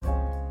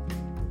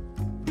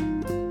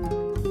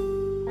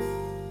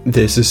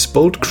This is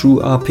Bolt Crew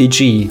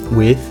RPG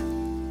with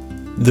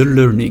The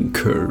Learning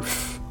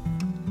Curve.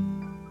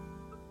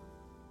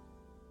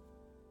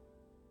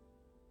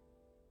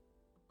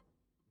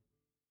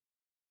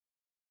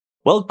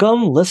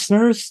 Welcome,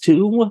 listeners,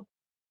 to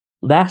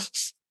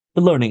The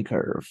Learning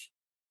Curve.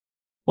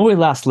 When we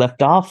last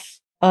left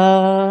off,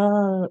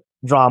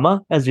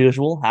 drama, as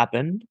usual,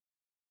 happened.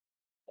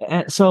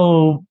 And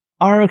so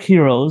our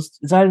heroes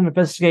decided to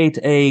investigate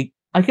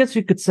I guess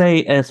you could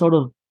say, a sort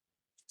of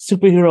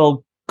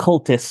superhero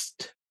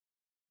cultist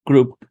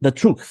group, The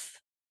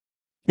Truth.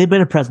 They've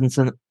been a presence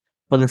in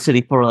the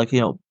city for a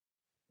good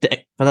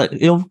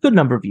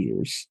number of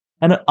years,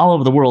 and all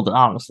over the world,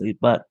 honestly.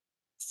 But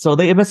so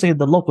they investigated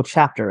the local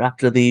chapter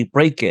after the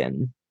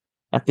break-in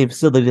at the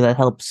facility that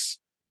helps,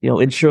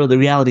 ensure the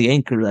reality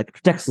anchor that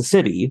protects the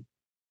city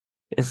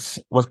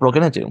was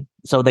broken into.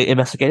 So they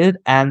investigated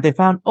and they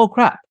found, oh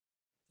crap,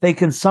 they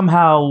can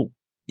somehow,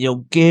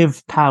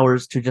 give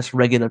powers to just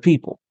regular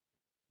people.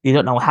 You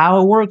don't know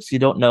how it works. You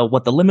don't know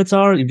what the limits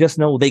are. You just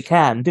know they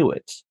can do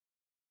it.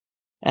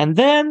 And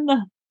then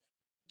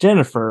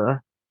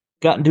Jennifer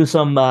got into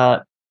some,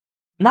 not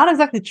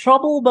exactly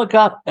trouble, but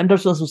got under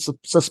some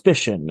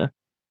suspicion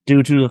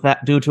due to her,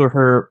 due to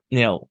her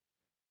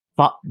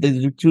past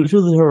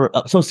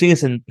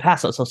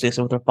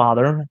association with her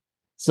father.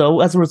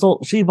 So as a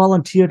result, she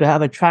volunteered to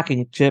have a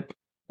tracking chip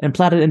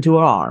implanted into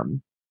her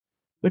arm,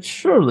 which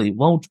surely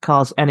won't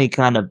cause any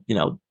kind of,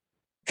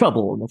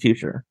 trouble in the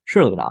future.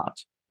 Surely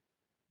not.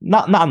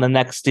 Not in the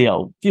next,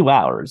 few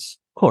hours.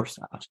 Of course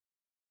not.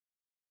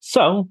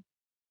 So,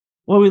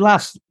 when we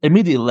last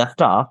immediately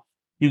left off,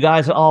 you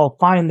guys all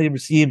finally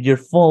received your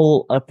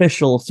full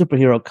official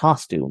superhero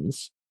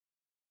costumes.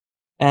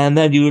 And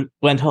then you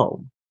went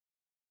home.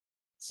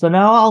 So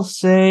now I'll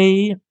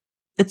say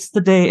it's the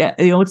day,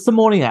 it's the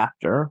morning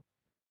after.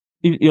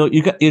 You're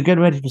getting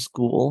ready for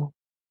school.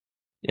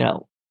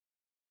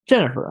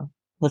 Jennifer,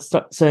 let's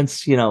start,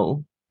 since,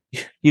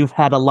 you've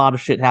had a lot of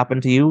shit happen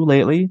to you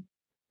lately,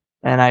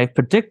 and I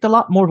predict a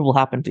lot more will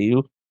happen to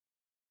you.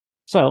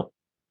 So,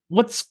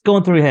 what's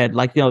going through your head?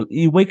 Like,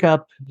 you wake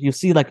up, you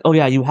see, like, oh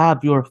yeah, you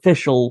have your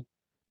official,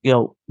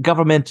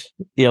 government,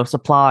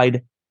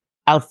 supplied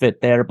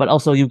outfit there, but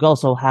also you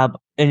also have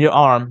in your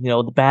arm,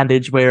 the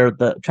bandage where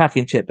the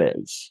tracking chip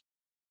is.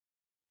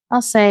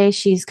 I'll say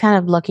she's kind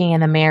of looking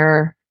in the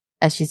mirror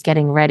as she's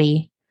getting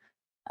ready.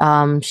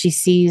 She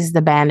sees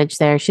the bandage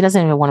there. She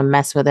doesn't even want to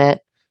mess with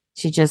it.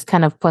 She just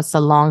kind of puts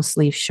a long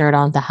sleeve shirt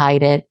on to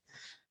hide it.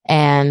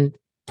 And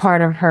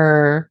part of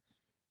her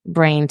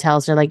brain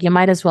tells her, like, you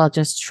might as well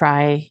just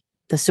try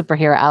the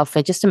superhero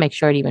outfit just to make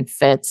sure it even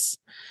fits.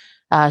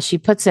 She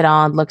puts it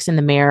on, looks in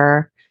the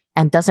mirror,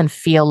 and doesn't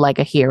feel like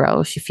a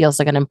hero. She feels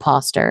like an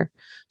imposter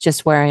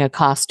just wearing a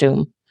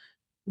costume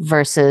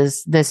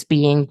versus this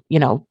being,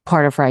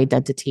 part of her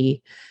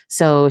identity.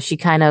 So she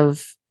kind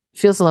of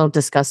feels a little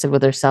disgusted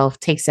with herself,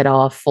 takes it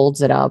off,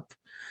 folds it up,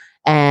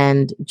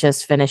 and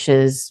just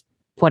finishes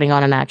putting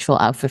on an actual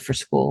outfit for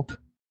school.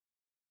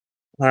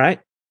 All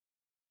right.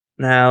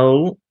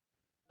 Now,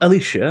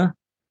 Alicia,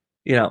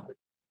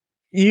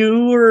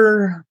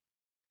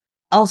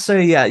 I'll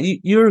say, yeah,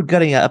 you're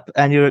getting up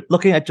and you're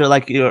looking at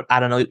I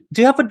don't know,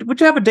 would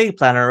you have a day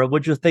planner, or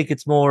would you think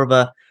it's more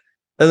of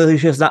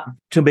Alicia's not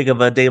too big of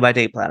a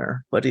day-by-day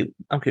planner?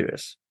 I'm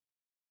curious.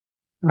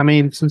 I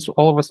mean, since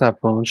all of us have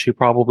phones, she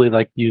probably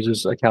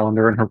uses a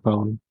calendar in her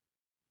phone,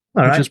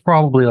 which is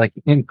probably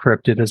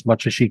encrypted as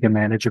much as she can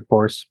manage, of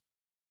course.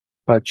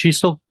 But she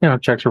still,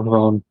 checks her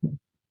phone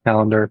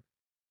calendar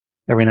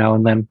every now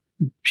and then.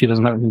 She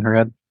doesn't have it in her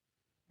head.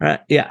 All right.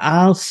 Yeah,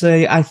 I'll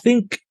say, I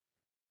think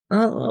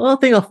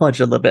I'll fudge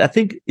a little bit. I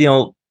think,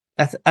 I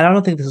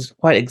don't think this is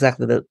quite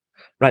exactly the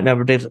right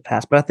number of days that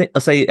passed, but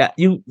I'll say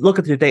you look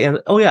at your day and,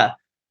 oh yeah,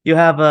 you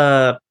have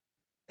a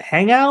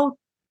hangout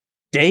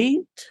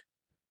date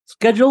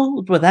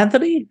scheduled with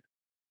Anthony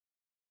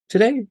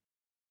today.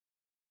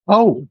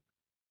 Oh,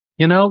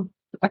 I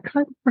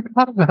kind of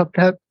forgot about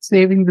that,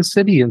 saving the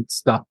city and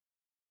stuff.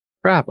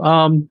 Crap.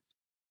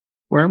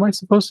 Where am I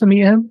supposed to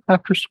meet him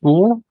after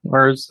school,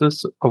 or is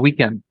this a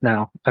weekend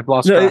now? I've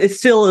lost track. No, it's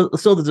still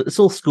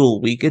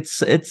school week.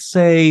 It's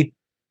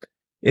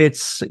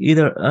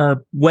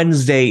either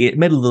Wednesday,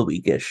 middle of the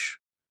weekish.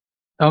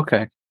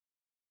 Okay.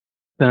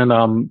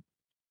 Then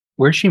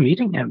where's she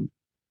meeting him?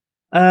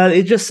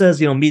 It just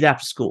says meet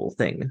after school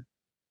thing.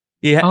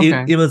 Yeah,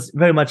 okay. It was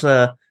very much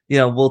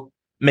we'll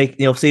make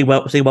see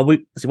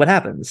what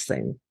happens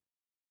thing.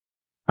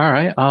 All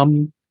right.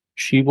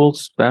 She will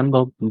spend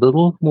a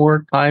little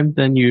more time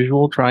than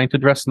usual trying to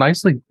dress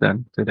nicely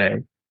then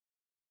today.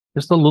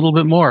 Just a little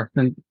bit more,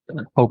 and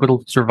hope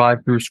it'll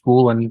survive through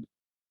school, and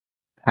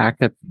pack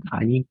a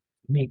tiny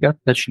makeup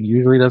that she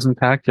usually doesn't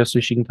pack, just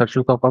so she can touch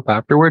herself up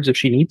afterwards if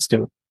she needs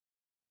to.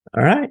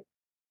 All right.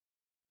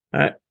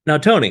 Now,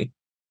 Tony,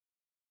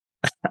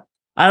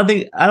 I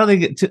don't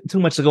think too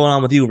much is going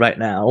on with you right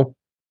now.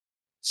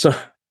 So,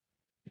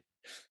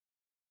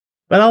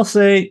 but I'll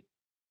say,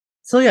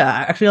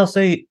 I'll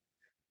say,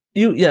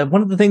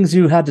 one of the things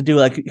you had to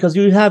do, because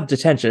you have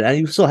detention and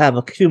you still have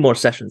a few more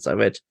sessions of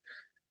it.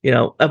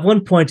 at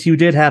one point you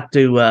did have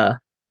to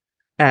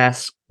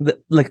ask,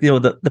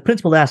 the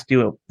principal asked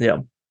you,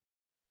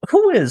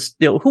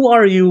 who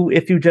are you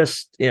if you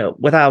just,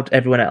 without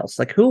everyone else?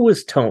 Like, who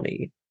is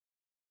Tony?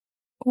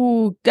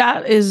 Oh,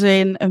 that is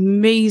an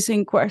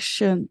amazing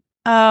question.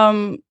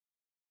 Tony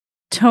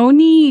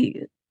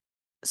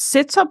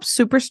sits up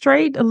super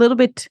straight, a little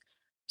bit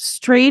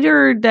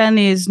straighter than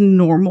is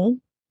normal,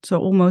 so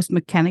almost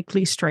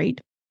mechanically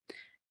straight,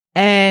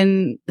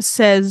 and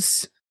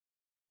says,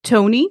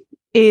 Tony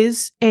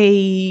is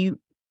a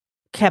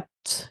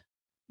kept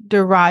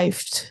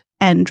derived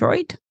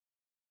android,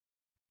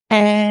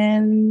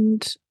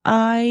 and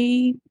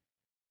I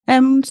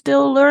am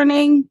still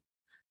learning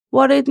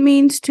what it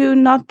means to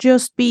not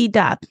just be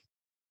that.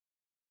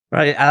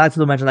 Right? I like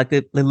to imagine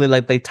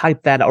they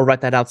type that or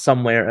write that out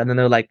somewhere, and then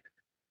they're like,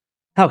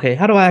 okay,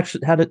 how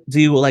do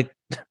you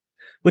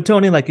with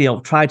Tony,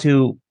 try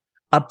to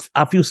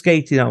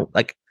obfuscate, try to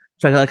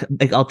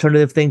like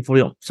alternative thing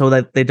for so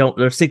that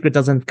their secret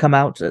doesn't come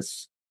out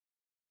as.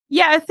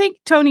 Yeah, I think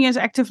Tony is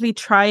actively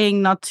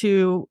trying not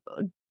to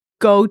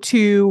go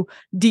to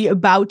the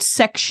about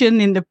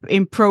section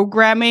in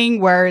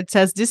programming where it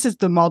says this is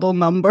the model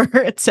number,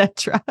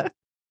 etc.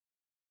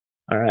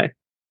 All right.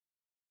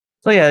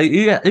 So yeah,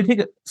 you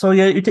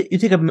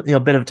take a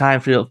bit of time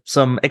for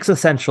some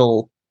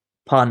existential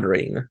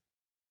pondering,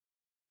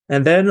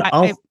 and then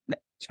I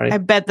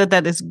bet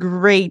that is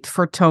great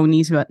for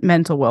Tony's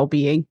mental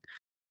well-being.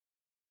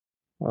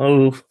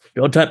 Oh,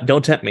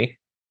 don't tempt me.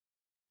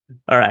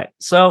 All right,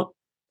 so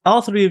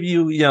all three of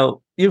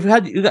you,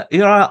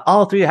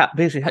 all three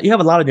basically you have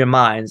a lot on your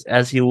minds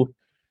as you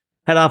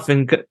head off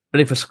and get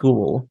ready for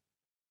school.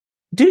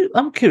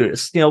 I'm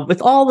curious,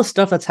 with all the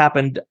stuff that's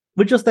happened,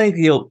 would you think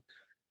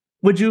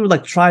would you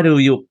try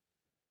to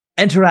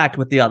interact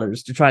with the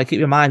others to try to keep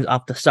your minds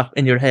off the stuff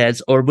in your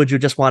heads, or would you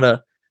just want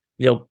to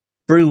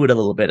brood a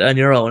little bit on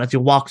your own as you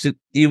walk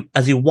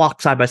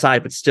side by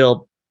side but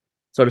still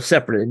sort of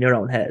separate in your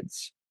own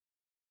heads?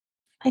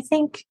 I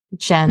think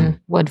Jen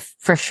would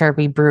for sure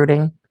be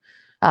brooding.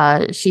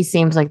 She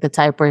seems like the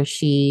type where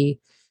she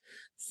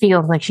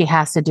feels like she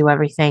has to do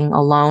everything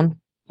alone,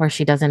 where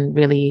she doesn't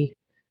really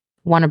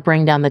want to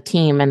bring down the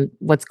team, and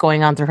what's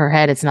going on through her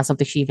head, it's not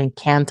something she even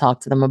can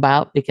talk to them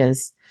about,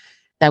 because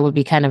that would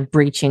be kind of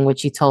breaching what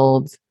she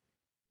told,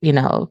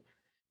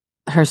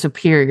 her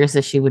superiors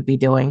that she would be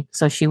doing.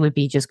 So she would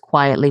be just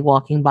quietly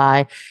walking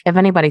by. If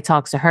anybody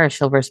talks to her,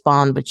 she'll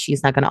respond, but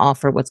she's not going to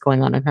offer what's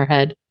going on in her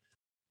head.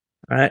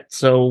 All right.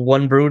 So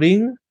one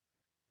brooding.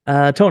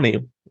 Tony,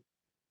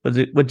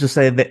 would you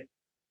say that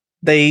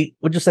they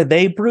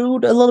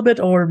brood a little bit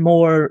or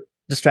more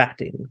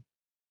distracting?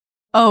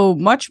 Oh,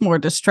 much more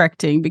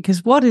distracting,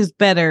 because what is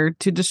better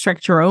to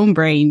distract your own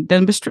brain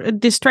than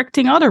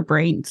distracting other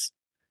brains?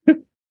 All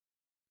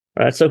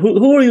right. So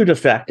who are you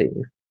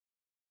distracting?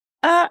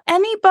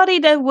 Anybody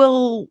that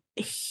will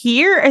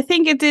hear. I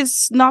think it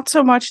is not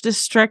so much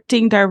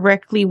distracting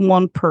directly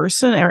one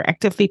person or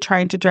actively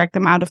trying to drag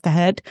them out of the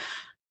head,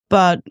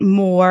 but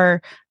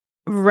more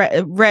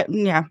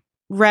rambling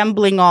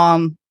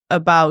on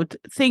about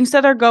things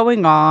that are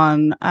going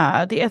on,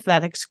 the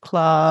athletics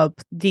club,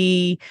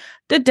 the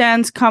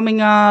dance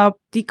coming up,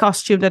 the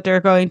costume that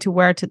they're going to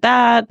wear to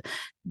that,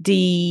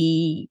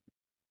 the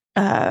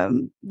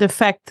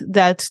fact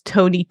that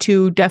Tony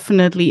 2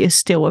 definitely is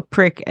still a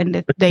prick and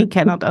that they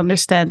cannot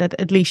understand that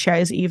Alicia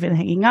is even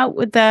hanging out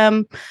with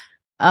them.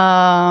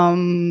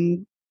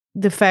 The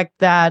fact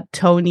that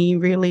Tony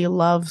really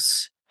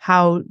loves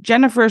how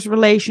Jennifer's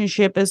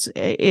relationship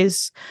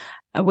is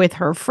with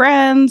her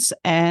friends,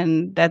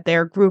 and that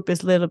their group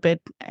is a little bit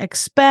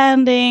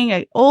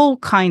expanding, all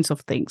kinds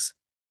of things.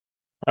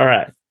 All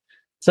right.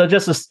 So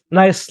just a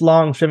nice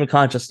long stream of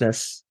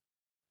consciousness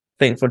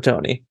thing for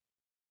Tony.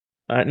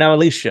 All right. Now,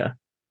 Alicia,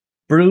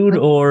 brood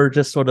or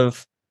just sort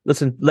of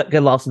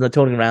get lost in the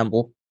Tony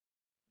ramble?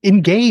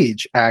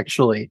 Engage,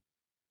 actually.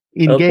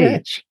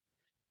 Engage.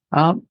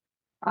 Okay.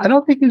 I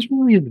don't think it's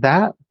really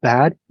that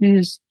bad.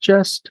 He's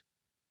just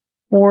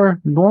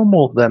more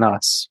normal than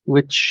us,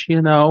 which,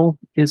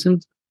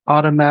 isn't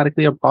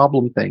automatically a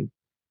problem thing.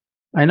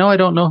 I know I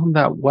don't know him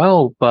that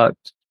well, but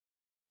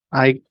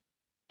I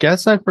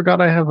guess I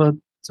forgot I have a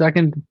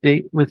second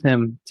date with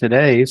him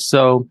today,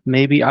 so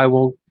maybe I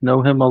will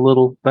know him a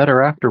little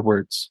better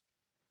afterwards.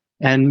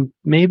 And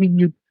maybe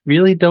you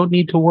really don't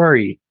need to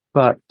worry,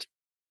 but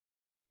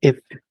if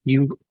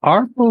you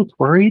are both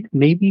worried,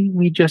 maybe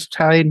we just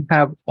try and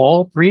have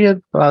all three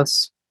of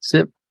us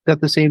sit at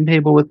the same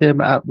table with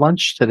him at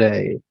lunch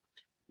today.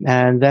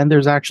 And then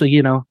there's actually,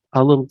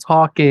 a little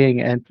talking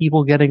and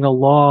people getting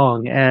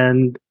along,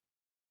 and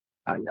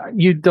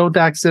you don't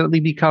accidentally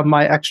become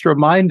my extra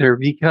minder,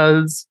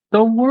 because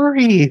don't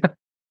worry.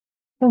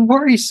 Don't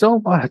worry so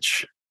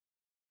much.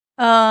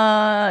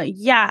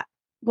 Yeah.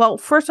 Well,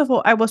 first of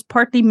all, I was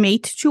partly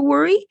made to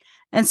worry.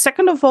 And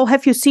second of all,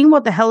 have you seen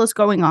what the hell is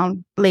going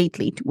on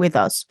lately with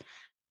us?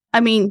 I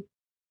mean,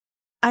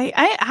 I'm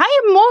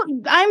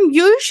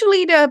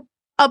usually the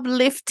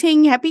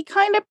uplifting, happy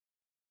kind of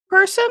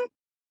person,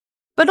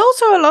 but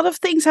also a lot of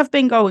things have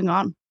been going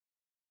on.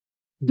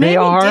 They Maybe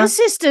are. this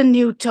is the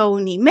new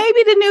Tony.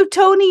 Maybe the new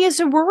Tony is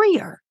a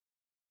warrior.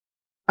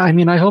 I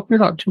mean, I hope you're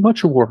not too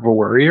much of a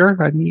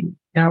warrior. I mean,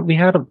 yeah, we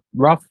had a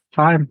rough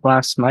time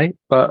last night,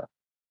 but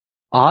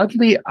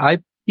oddly, I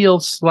feel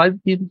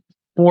slightly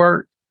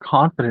more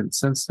confident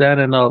since then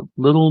and a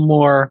little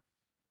more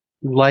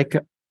like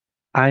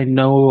I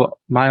know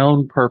my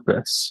own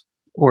purpose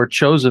or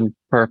chosen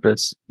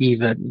purpose,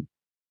 even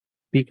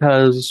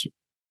because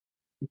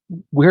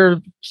we're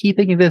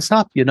keeping this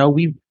up.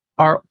 We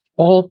are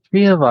all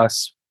three of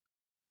us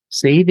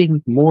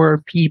saving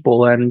more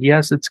people. And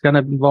yes, it's going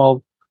to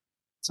involve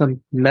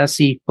some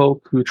messy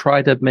folk who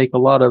try to make a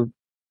lot of,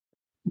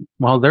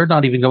 well, they're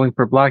not even going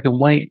for black and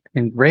white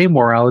and gray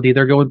morality.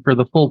 They're going for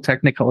the full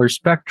Technicolor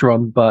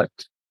spectrum. But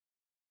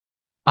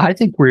I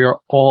think we are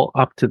all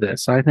up to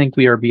this. I think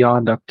we are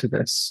beyond up to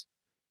this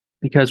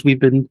because we've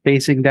been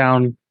facing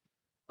down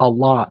a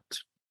lot.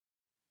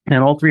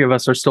 And all three of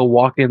us are still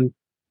walking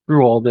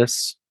through all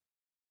this.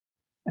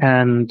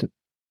 And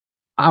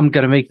I'm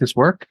going to make this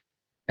work.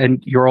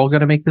 And you're all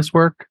going to make this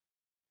work.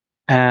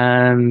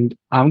 And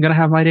I'm going to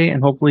have my date,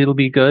 and hopefully it'll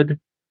be good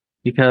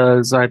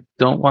because I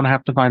don't want to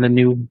have to find a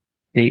new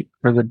date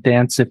for the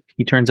dance if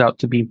he turns out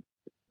to be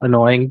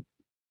annoying.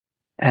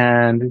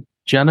 And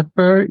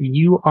Jennifer,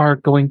 you are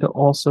going to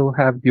also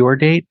have your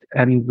date,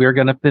 and we're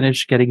going to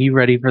finish getting you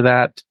ready for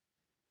that.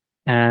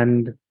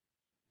 And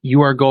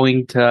you are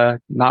going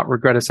to not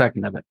regret a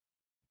second of it.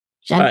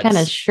 Jen Nice. kind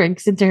of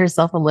shrinks into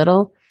herself a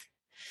little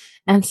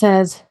and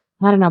says,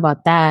 I don't know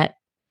about that.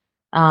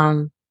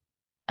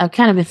 I've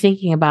kind of been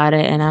thinking about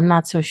it, and I'm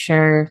not so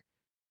sure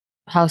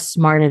how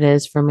smart it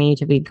is for me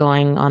to be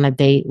going on a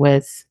date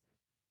with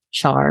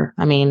Char.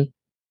 I mean,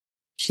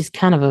 she's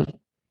kind of a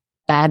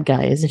bad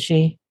guy, isn't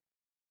she?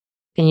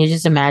 Can you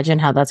just imagine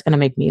how that's going to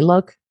make me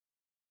look?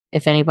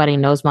 If anybody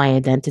knows my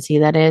identity,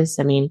 that is.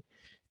 I mean,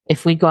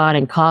 if we go out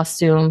in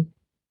costume,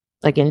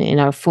 like in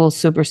our full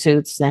super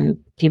suits, then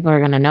people are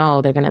going to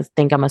know. They're going to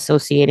think I'm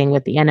associating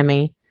with the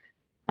enemy.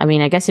 I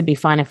mean, I guess it'd be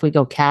fine if we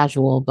go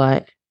casual,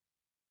 but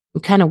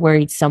I'm kind of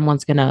worried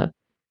someone's going to,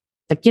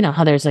 like,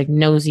 how there's like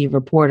nosy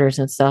reporters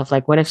and stuff.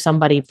 Like, what if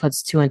somebody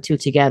puts two and two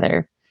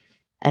together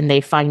and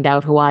they find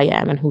out who I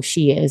am and who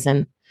she is?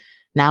 And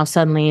now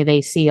suddenly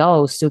they see,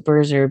 oh,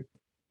 supers are,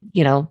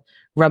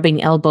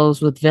 rubbing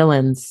elbows with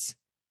villains.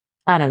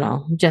 I don't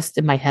know. Just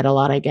in my head a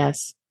lot, I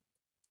guess.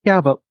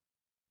 Yeah, but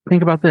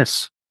think about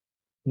this.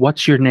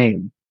 What's your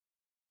name?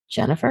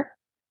 Jennifer?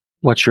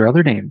 What's your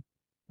other name?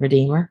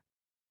 Redeemer?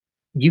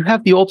 You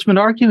have the ultimate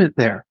argument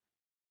there.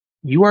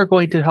 You are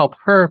going to help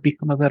her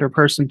become a better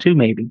person too,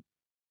 maybe.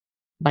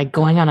 By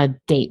going on a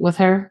date with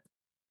her?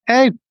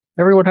 Hey,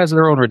 everyone has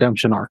their own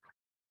redemption arc.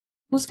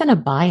 Who's going to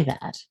buy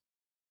that?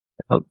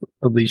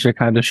 Alicia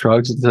kind of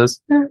shrugs and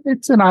says,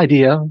 it's an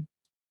idea.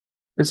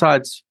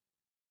 Besides,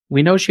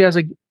 we know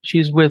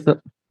she's with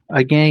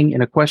a gang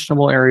in a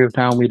questionable area of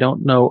town. We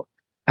don't know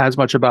as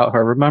much about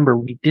her. Remember,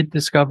 we did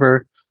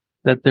discover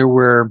that there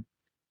were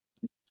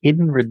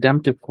hidden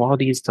redemptive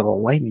qualities to the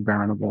Lightning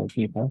Baron of all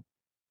people,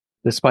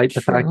 despite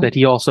the fact that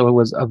he also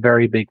was a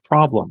very big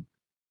problem.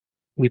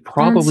 We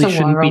probably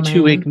shouldn't be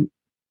too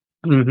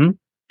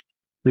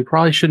we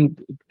probably shouldn't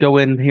go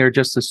in here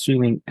just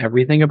assuming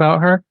everything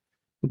about her,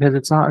 because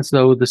it's not as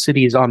though the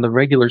city is on the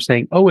regular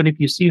saying, oh, and if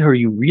you see her,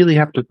 you really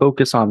have to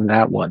focus on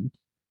that one.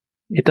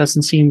 It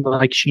doesn't seem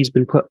like she's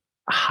been put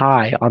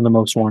high on the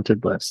most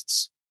wanted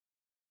lists.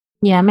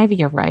 Yeah, maybe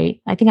you're right.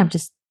 I think I'm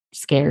just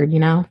scared,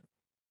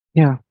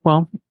 Yeah,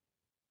 well,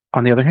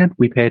 on the other hand,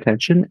 we pay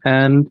attention,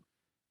 and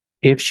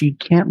if she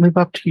can't live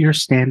up to your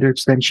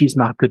standards, then she's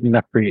not good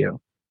enough for you.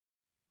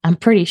 I'm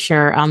pretty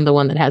sure I'm the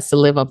one that has to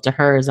live up to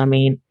hers. I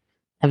mean,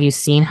 have you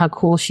seen how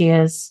cool she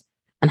is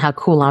and how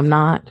cool I'm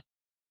not?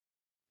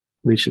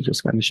 Alicia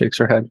just kind of shakes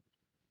her head.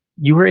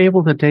 You were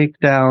able to take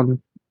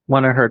down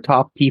one of her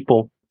top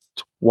people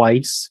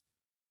twice.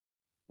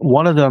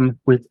 One of them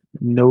with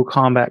no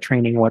combat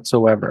training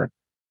whatsoever.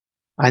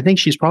 I think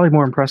she's probably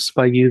more impressed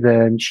by you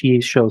than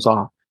she shows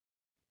off.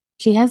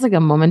 She has like a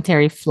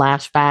momentary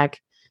flashback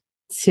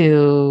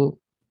to,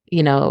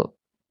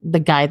 the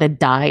guy that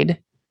died.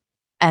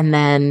 And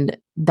then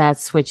that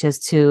switches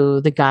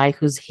to the guy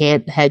whose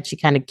head she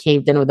kind of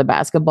caved in with a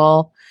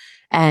basketball.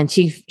 And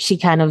she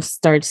kind of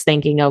starts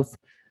thinking of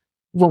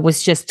what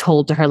was just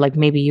told to her, like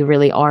maybe you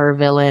really are a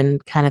villain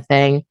kind of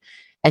thing.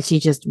 And she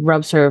just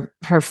rubs her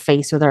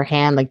face with her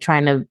hand, like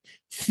trying to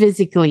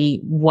physically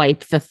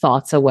wipe the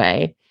thoughts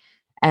away,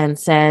 and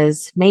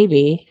says,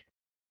 maybe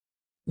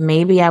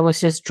I was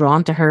just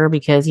drawn to her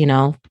because,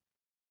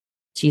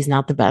 she's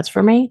not the best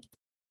for me.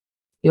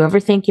 You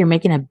ever think you're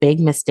making a big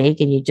mistake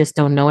and you just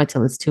don't know it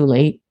till it's too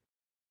late?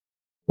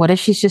 What if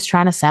she's just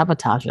trying to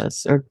sabotage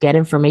us or get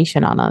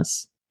information on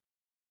us?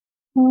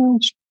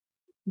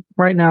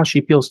 Right now,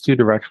 she feels too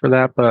direct for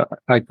that, but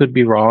I could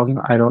be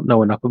wrong. I don't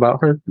know enough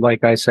about her.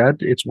 Like I said,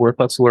 it's worth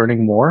us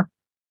learning more.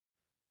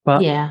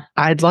 But yeah,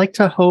 I'd like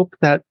to hope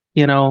that,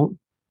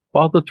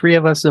 while the three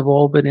of us have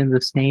all been in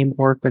the same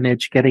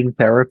orphanage getting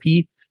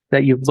therapy,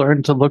 that you've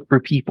learned to look for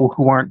people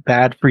who aren't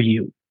bad for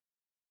you.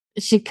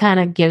 She kind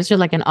of gives her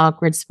like an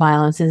awkward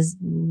smile and says,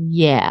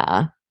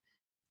 "Yeah,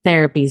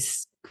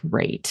 therapy's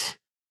great."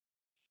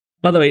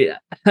 By the way,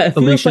 I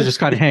feel Alicia like- just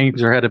kind of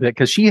hangs her head a bit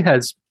because she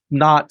has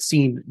not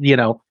seen,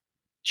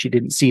 she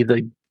didn't see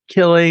the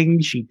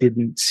killing. She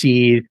didn't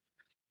see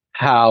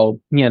how,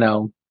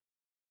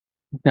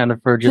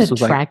 Jennifer just The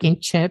was like, tracking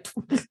chip.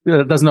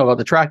 doesn't know about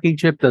the tracking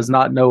chip, does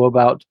not know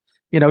about,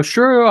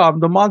 sure,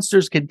 the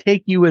monsters can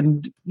take you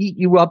and eat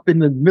you up in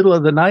the middle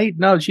of the night.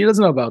 No, she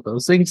doesn't know about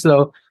those things.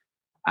 So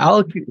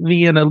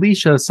Alchemy and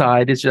Alicia's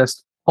side is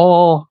just,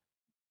 oh,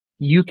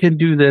 you can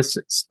do this.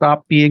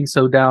 Stop being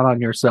so down on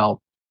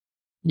yourself.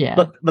 Yeah.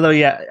 But by the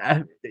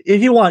way,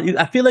 if you want,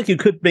 I feel like you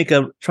could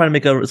try to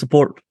make a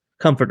support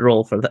comfort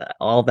roll for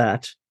all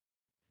that.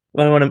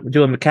 When I want to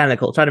do try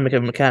to make it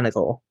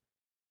mechanical.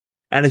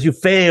 And if you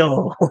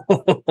fail,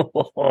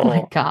 Oh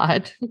my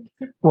god.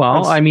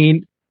 Well, I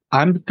mean,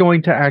 I'm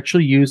going to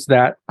actually use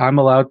that. I'm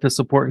allowed to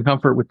support and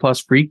comfort with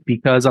plus freak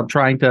because I'm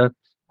trying to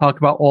talk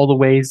about all the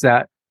ways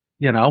that,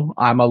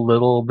 I'm a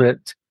little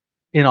bit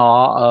in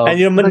awe of. and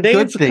your the good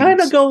mundane's kind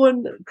things. of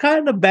going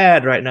kind of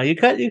bad right now.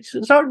 You're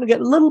starting to get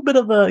a little bit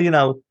of a,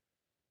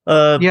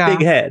 Yeah.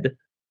 big head.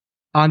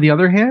 On the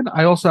other hand,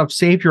 I also have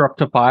Savior up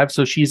to 5,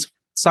 so she's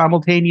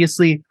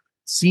simultaneously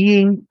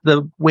seeing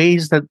the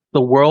ways that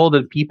the world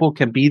and people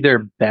can be their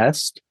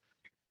best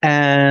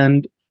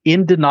and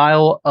in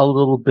denial a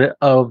little bit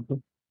of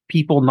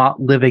people not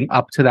living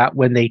up to that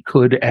when they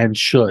could and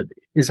should,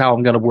 is how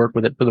I'm going to work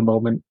with it for the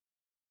moment.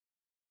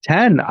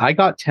 10. I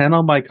got 10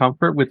 on my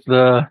comfort with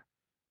the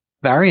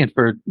variant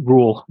for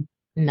rule.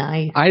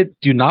 Nice. I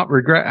do not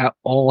regret at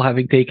all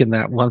having taken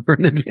that one for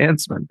an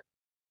advancement.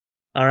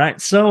 All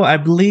right, so I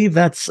believe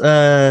that's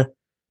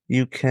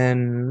you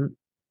can,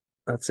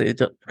 let's see,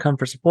 come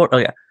for support. Oh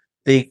yeah,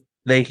 they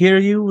hear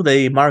you.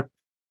 They mark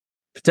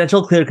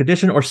potential clear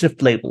condition or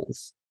shift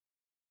labels.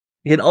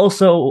 You can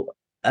also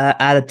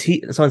add a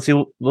T. So let's see,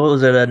 what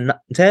was it? A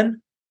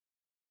 10?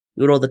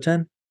 You rolled the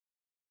 10.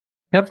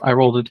 Yep, I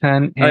rolled a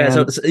 10. Oh yeah,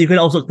 so you can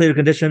also clear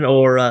condition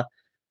or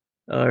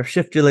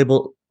shift your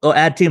label or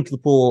add team to the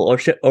pool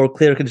or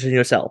clear condition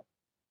yourself.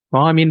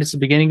 Well, I mean, it's the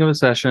beginning of a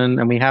session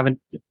and we haven't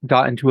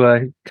gotten to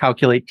a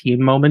calculate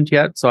team moment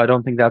yet, so I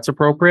don't think that's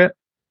appropriate.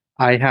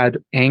 I had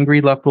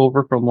angry left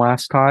over from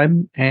last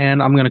time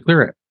and I'm going to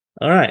clear it.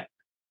 All right.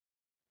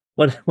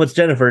 What's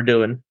Jennifer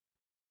doing?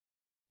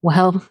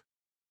 Well,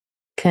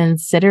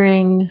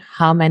 considering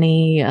how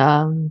many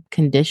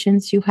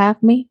conditions you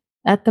have me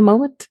at the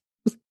moment,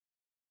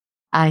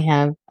 I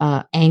have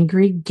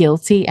angry,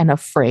 guilty, and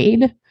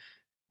afraid.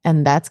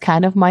 And that's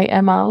kind of my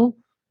MO.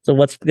 So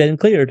what's getting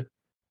cleared?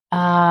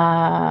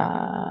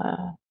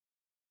 I'm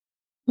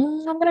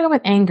going to go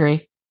with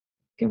angry.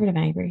 Get rid of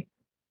angry.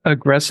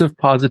 Aggressive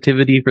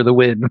positivity for the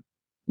win.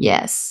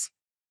 Yes.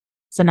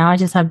 So now I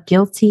just have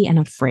guilty and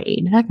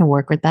afraid. I can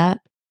work with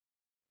that.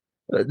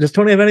 Does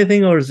Tony have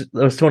anything, or is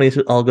Tony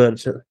all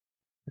good?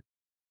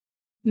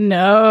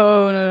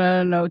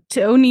 No.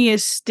 Tony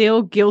is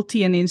still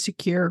guilty and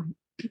insecure.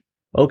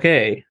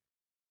 Okay.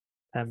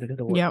 Time to go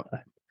to work. Yep. All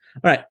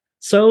right.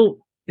 So,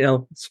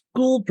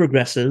 school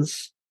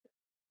progresses.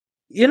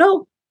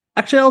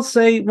 Actually, I'll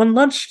say when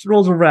lunch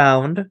rolls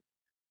around,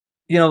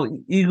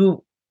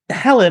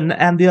 Helen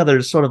and the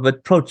others sort of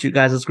approach you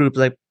guys as groups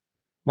like,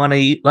 want to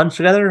eat lunch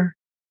together?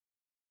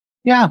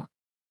 Yeah,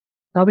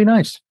 that'll be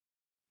nice.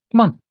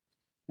 Come on.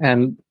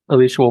 And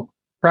Alicia will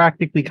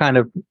practically kind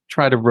of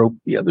try to rope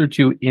the other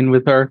two in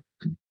with her.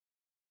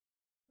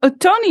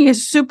 Tony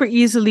is super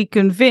easily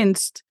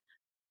convinced.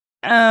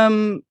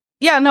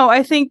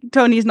 I think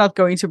Tony's not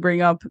going to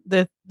bring up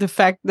the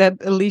fact that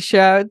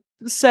Alicia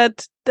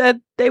said that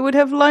they would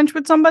have lunch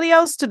with somebody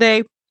else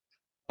today.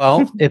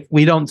 Well, if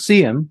we don't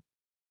see him,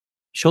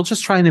 she'll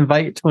just try and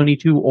invite Tony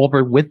 2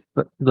 over with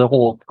the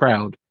whole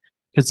crowd.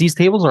 Because these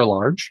tables are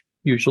large,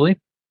 usually.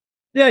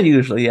 Yeah,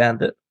 usually, yeah.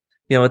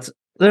 There's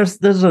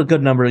a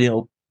good number,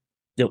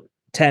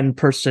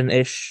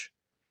 10-person-ish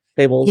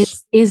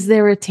tables. Is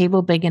there a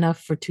table big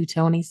enough for 2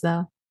 Tonys,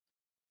 though?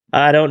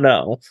 I don't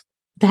know.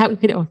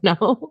 That we don't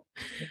know.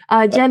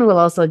 Jen will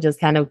also just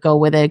kind of go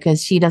with it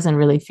because she doesn't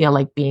really feel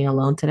like being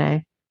alone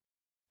today.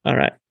 All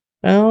right.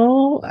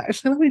 Oh,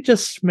 actually, let me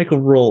just make a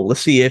roll to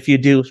see if you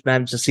do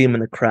manage to see him in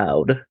the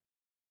crowd.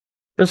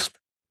 Let's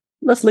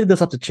leave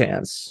this up to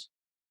chance.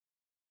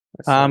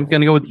 I'm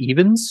going to go with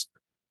evens.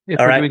 If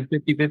All we're right.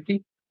 doing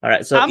 50-50. All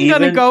right, so I'm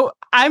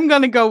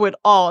gonna go with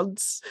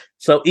odds.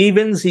 So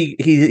evens,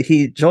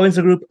 he joins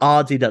the group.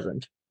 Odds, he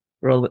doesn't.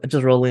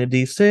 Just rolling a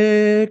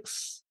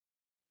d6.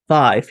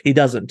 5, he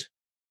doesn't.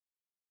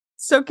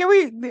 So can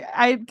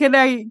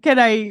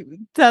I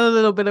tell a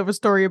little bit of a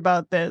story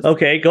about this?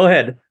 Okay, go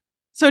ahead.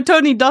 So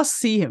Tony does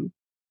see him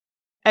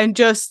and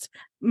just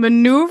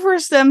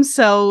maneuvers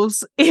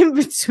themselves in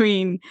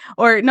between,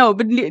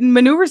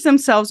 maneuvers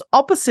themselves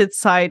opposite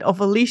side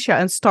of Alicia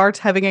and starts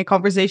having a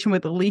conversation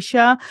with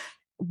Alicia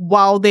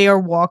while they are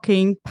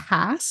walking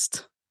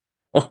past.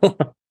 I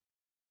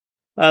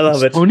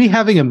love it. Tony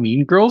having a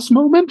Mean Girls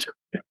moment?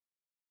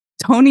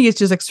 Tony is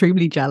just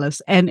extremely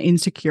jealous and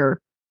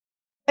insecure.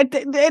 And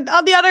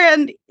on the other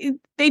hand,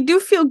 they do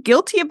feel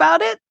guilty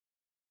about it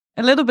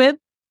a little bit.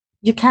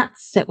 You can't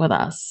sit with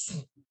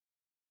us.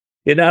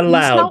 You're not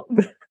allowed.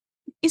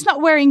 He's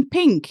not wearing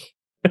pink.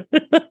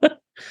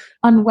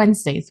 On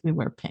Wednesdays, we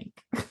wear pink.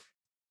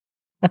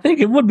 I think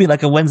it would be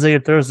like a Wednesday or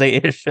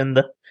Thursday-ish in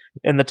the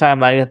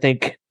timeline. I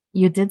think.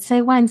 You did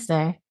say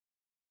Wednesday.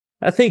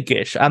 I think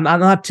ish. I'm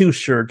not too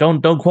sure.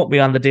 Don't quote me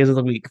on the days of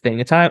the week thing.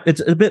 It's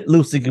a bit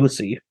loosey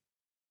goosey.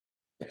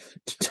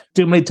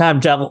 Too many time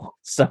travel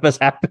stuff has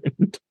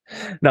happened.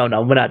 No,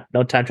 we're not.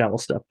 No time travel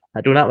stuff.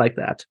 I do not like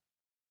that.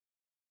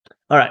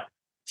 All right.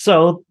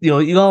 So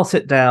you all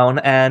sit down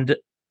and,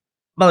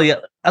 well, yeah,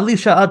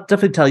 Alicia, I'll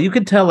definitely tell you. You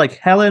can tell like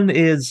Helen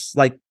is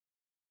like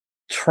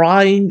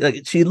trying.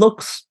 Like she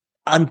looks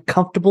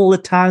uncomfortable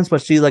at times,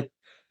 but she like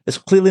is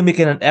clearly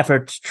making an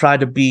effort to try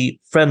to be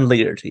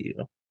friendlier to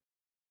you.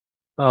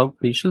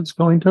 Alicia's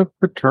going to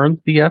return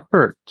the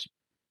effort.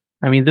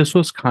 I mean, this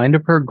was kind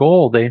of her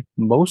goal. They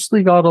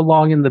mostly got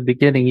along in the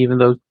beginning, even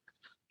though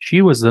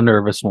she was the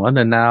nervous one,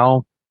 and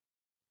now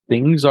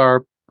things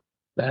are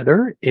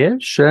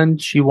better-ish,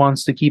 and she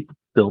wants to keep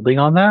building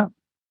on that.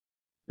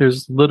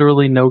 There's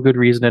literally no good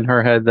reason in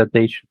her head that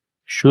they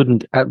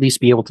shouldn't at least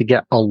be able to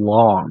get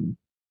along.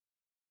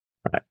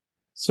 Right.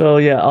 So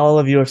yeah, all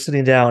of you are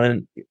sitting down,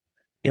 and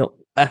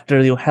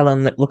after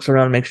Helen looks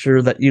around and makes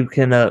sure that you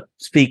can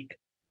speak,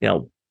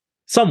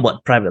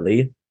 somewhat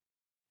privately.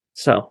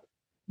 So,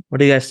 what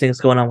do you guys think is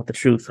going on with the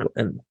truth?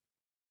 And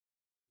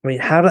I mean,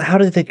 how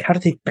do they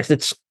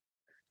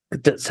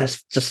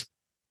just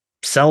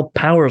sell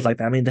powers like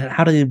that? I mean,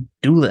 how do you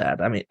do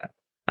that? I mean,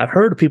 I've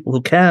heard of people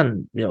who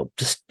can,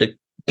 just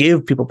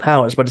give people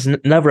powers, but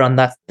it's never on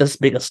this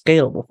big a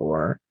scale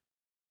before.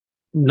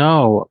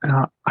 No,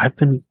 I've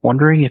been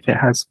wondering if it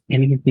has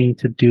anything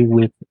to do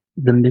with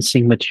the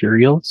missing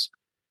materials,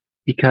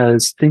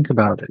 because think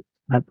about it.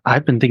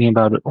 I've been thinking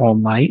about it all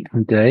night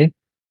and day.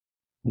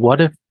 What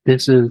if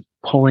this is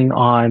pulling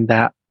on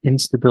that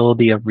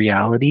instability of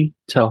reality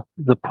to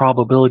the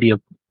probability of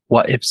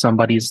what if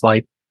somebody's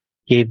life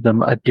gave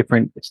them a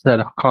different set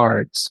of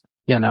cards,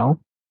 It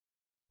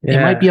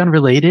might be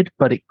unrelated,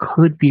 but it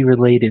could be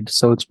related,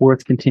 so it's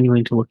worth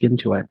continuing to look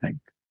into, I think.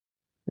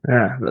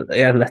 Yeah,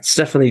 that's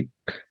definitely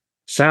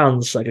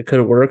sounds like it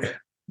could work.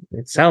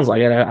 It sounds like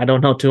it. I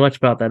don't know too much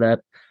about that.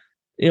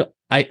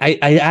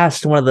 I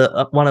asked one of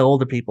the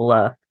older people,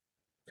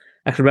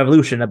 after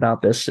Revolution,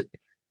 about this.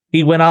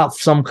 He went off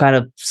some kind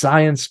of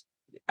science.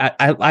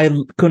 I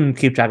couldn't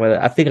keep track of it.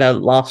 I think I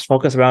lost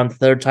focus around the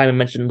third time I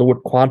mentioned the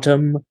word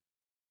quantum.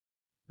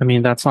 I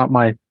mean, that's not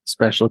my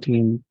specialty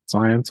in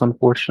science,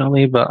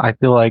 unfortunately, but I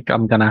feel like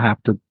I'm going to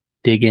have to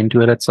dig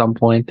into it at some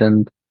point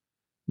and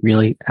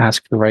really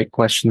ask the right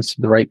questions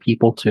to the right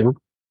people too.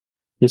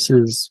 This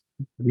is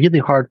really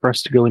hard for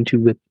us to go into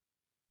with,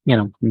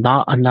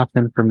 not enough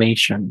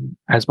information.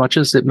 As much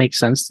as it makes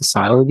sense to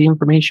silo the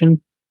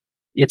information,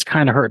 it's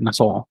kind of hurting us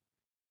all.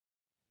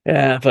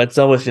 Yeah, but it's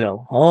always,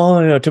 too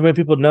many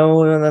people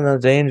know, and then the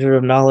danger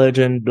of knowledge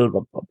and blah,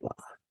 blah, blah,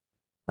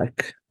 blah.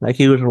 Like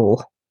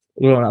usual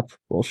grown up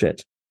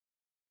bullshit.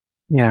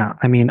 Yeah,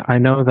 I mean, I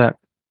know that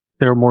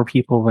there are more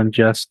people than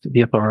just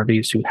the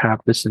authorities who have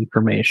this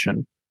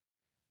information.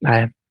 I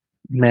have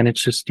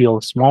managed to steal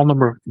a small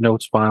number of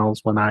notes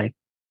files when I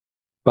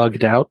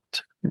bugged out.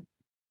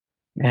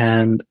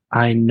 And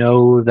I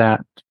know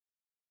that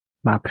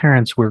my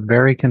parents were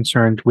very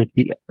concerned with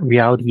the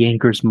reality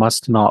anchors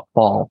must not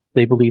fall.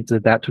 They believed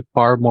that took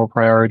far more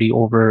priority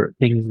over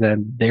things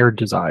than their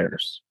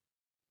desires.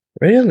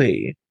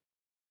 Really?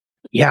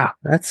 Yeah.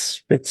 That's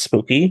a bit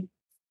spooky.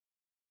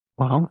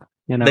 Well,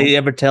 They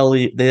ever tell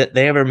you,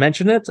 they ever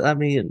mention it? I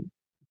mean,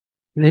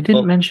 they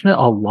didn't mention it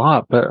a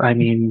lot, but I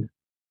mean,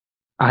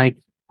 I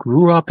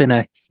grew up in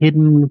a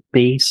hidden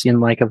base in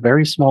like a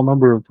very small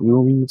number of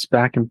rooms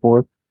back and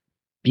forth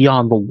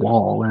beyond the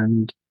wall,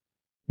 and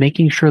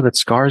making sure that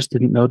scars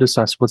didn't notice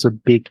us was a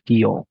big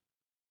deal.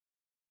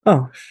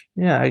 Oh,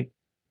 yeah, I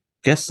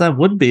guess that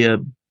would be a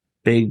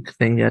big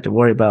thing you had to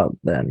worry about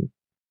then.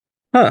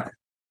 Huh.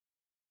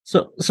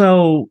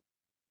 So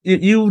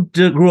you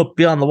grew up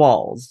beyond the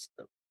walls.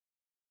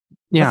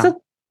 Yeah.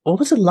 What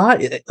was it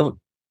like?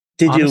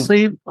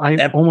 Honestly,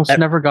 I almost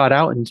never got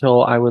out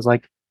until I was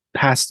like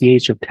past the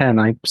age of 10.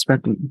 I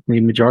spent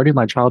the majority of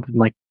my childhood in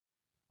like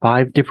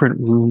 5 different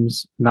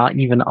rooms, not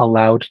even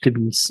allowed to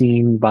be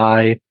seen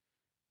by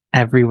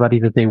everybody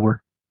that they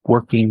were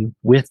working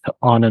with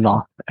on and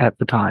off at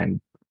the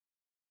time,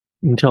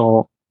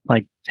 until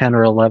like 10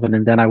 or 11.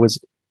 And then I was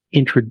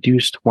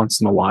introduced once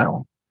in a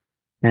while.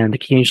 And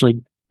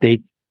occasionally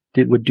they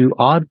would do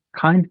odd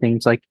kind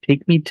things, like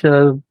take me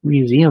to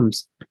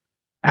museums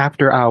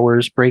after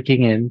hours,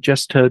 breaking in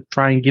just to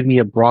try and give me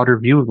a broader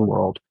view of the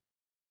world.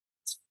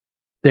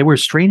 They were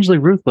strangely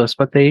ruthless,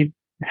 but they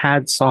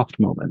had soft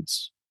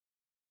moments.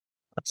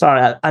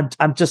 Sorry,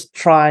 I'm just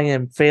trying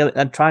and failing.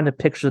 I'm trying to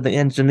picture the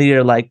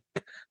engineer like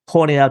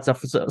pointing out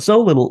stuff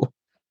so little,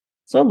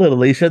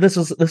 Alicia. This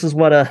is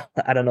what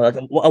I don't know, like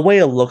a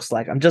whale looks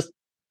like. I'm just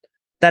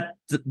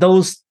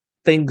those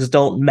things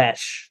don't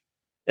mesh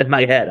in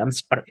my head. I'm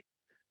sorry.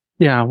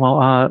 Yeah,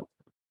 well,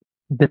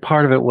 the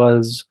part of it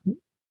was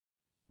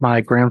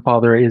my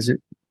grandfather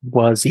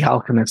was the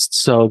alchemist,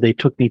 so they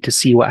took me to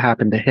see what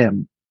happened to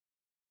him.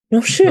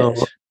 No shit. So,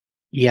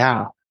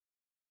 yeah,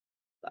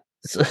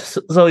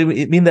 So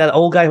you mean that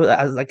old guy who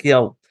has, like,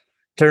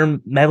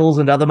 turn metals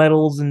into other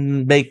metals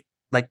and make,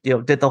 like,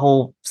 did the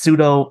whole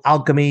pseudo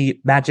alchemy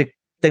magic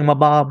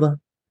thingamabob?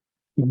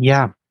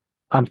 yeah.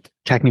 I'm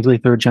technically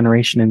third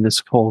generation in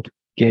this whole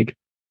gig.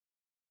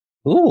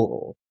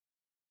 Ooh.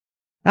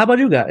 How about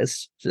you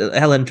guys?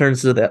 Helen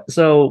turns to that.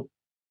 So,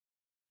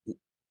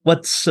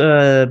 what's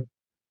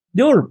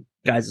your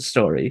guys'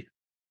 story?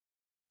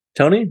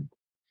 Tony?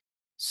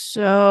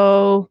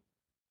 So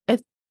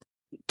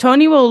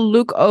Tony will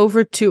look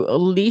over to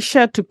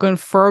Alicia to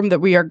confirm that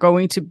we are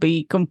going to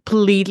be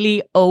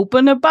completely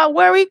open about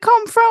where we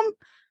come from.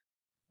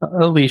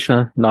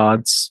 Alicia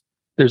nods.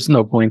 There's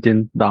no point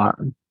in not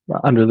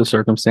under the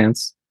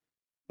circumstance.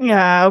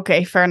 Yeah,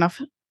 okay, fair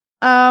enough.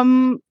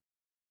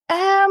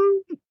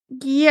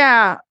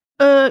 Yeah.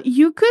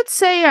 You could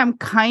say I'm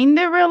kind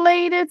of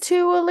related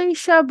to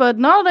Alicia, but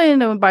not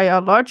in a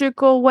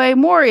biological way,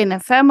 more in a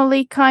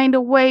family kind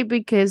of way,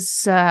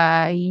 because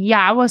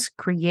I was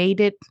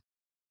created.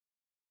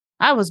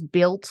 I was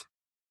built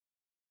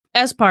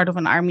as part of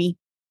an army.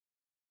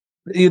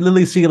 You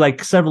literally see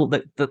like several,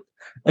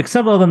 like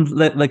several of them,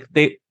 like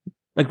they,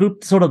 like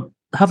group sort of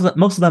have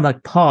most of them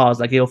like pause,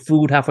 like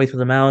food halfway through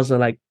the mouths. They're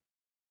like,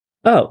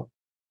 oh,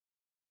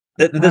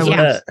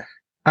 this,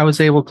 I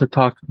was able to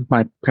talk with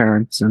my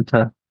parents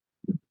into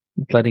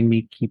letting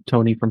me keep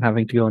Tony from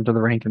having to go into the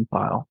rank and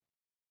file.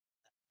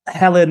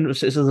 Helen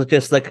is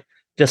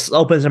just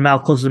opens her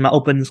mouth, closes her mouth,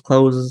 opens,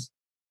 closes.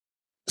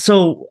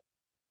 So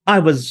I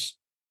was,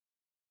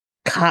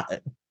 I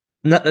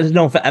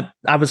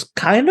was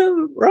kind of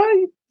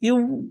right.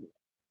 You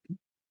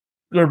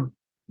were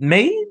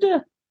made.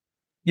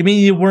 You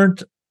mean you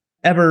weren't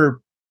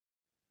ever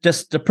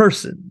just a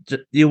person?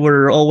 You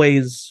were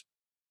always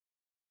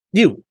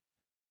you.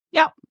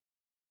 Yep.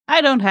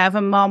 I don't have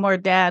a mom or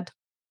dad.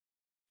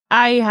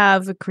 I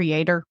have a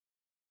creator.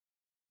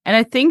 And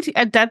I think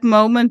at that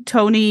moment,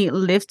 Tony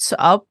lifts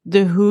up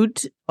the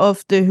hood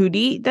of the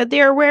hoodie that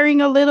they are wearing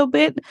a little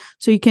bit.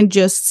 So you can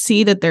just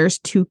see that there's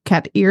 2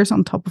 cat ears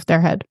on top of their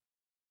head.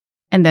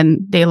 And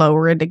then they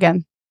lower it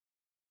again.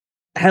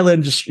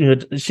 Helen just,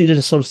 she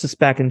just sort of sits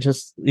back and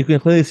just, you can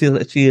clearly see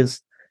that she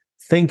is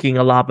thinking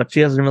a lot, but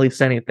she hasn't really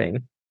said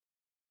anything.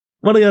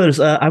 One of the others,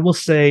 I will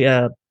say,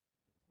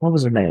 what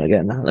was her name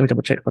again? Let me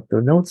double check what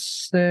the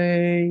notes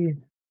say.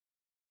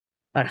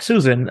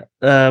 Susan,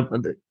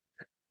 the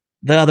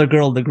other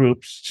girl in the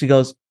group, she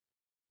goes,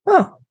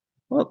 "Oh,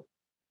 well,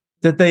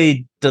 did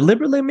they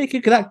deliberately make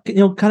it that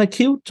kind of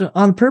cute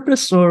on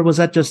purpose, or was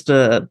that just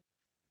a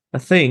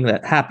thing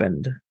that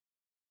happened?"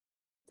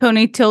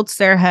 Tony tilts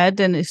their head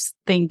and is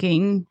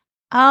thinking,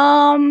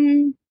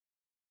 well,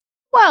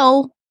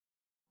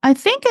 I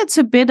think it's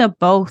a bit of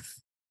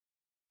both.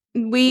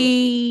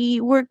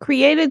 We were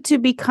created to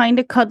be kind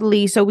of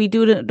cuddly, so we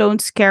don't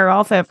scare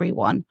off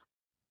everyone.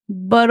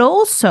 But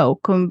also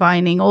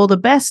combining all the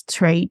best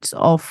traits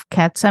of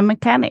cats and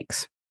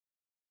mechanics.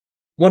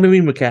 What do you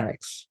mean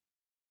mechanics?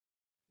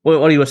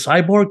 What are you, a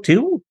cyborg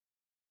too?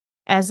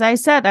 As I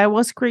said, I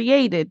was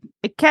created.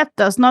 A cat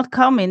does not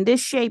come in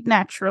this shape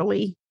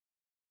naturally.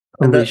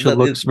 Alicia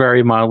looks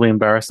very mildly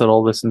embarrassed at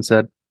all this and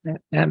said,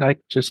 "And I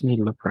just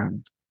needed a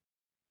friend."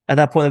 At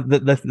that point,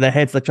 the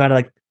head's like trying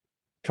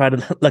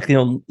to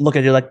look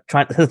at you like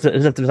trying as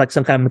if there's like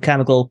some kind of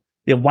mechanical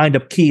wind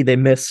up key they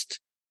missed.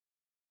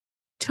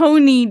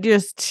 Tony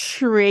just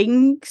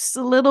shrinks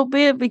a little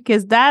bit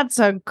because that's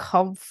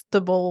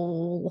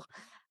uncomfortable.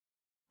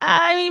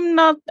 I'm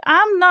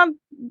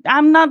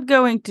not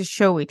going to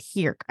show it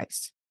here,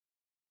 guys.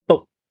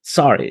 Oh,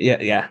 sorry.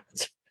 Yeah.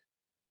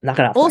 Not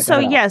gonna. Also,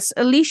 yes,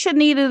 Alicia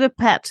needed a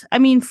pet. I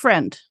mean,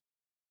 friend.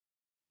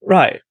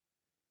 Right.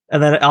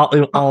 And then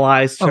all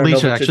eyes turn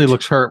Alicia over actually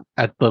looks hurt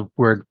at the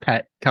word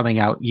pet coming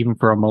out, even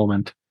for a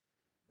moment.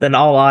 Then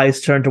all eyes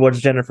turn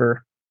towards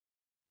Jennifer.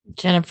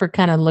 Jennifer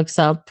kind of looks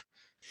up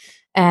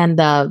and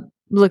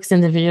looks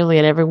individually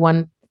at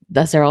everyone,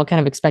 thus they're all kind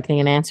of expecting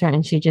an answer,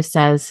 and she just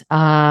says,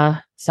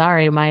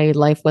 sorry, my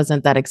life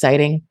wasn't that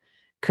exciting.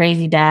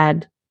 Crazy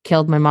dad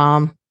killed my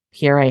mom.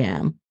 Here I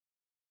am.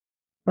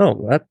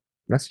 Oh,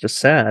 that's just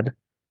sad.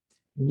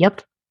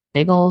 Yep.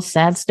 Big old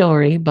sad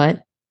story,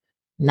 but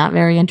not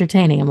very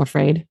entertaining, I'm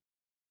afraid.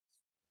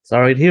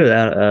 Sorry to hear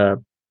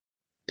that.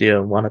 Do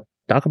you want to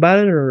talk about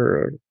it,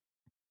 or?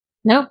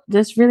 Nope,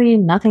 there's really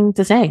nothing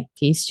to say.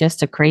 He's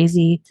just a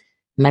crazy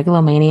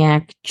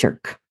megalomaniac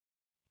jerk.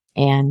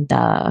 And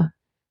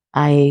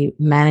I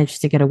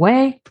managed to get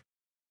away.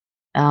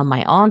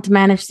 My aunt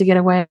managed to get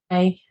away.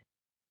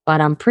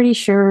 But I'm pretty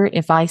sure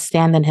if I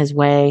stand in his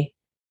way,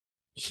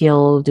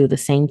 he'll do the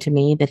same to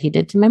me that he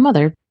did to my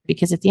mother.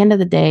 Because at the end of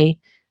the day,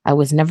 I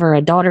was never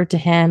a daughter to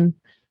him.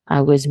 I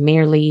was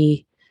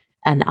merely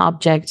an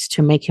object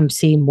to make him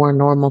seem more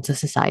normal to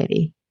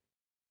society.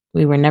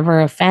 We were never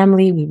a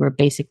family. We were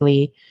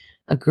basically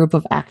a group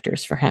of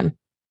actors for him.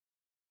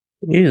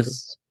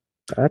 Yes.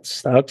 That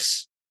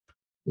sucks.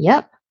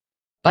 Yep.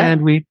 But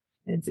And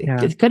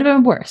it could have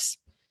been worse.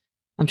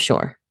 I'm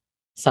sure.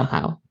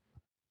 Somehow.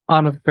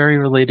 on a very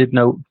related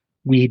note,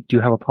 we do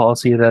have a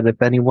policy that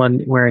if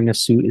anyone wearing a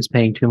suit is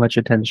paying too much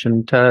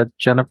attention to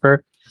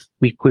Jennifer,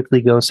 we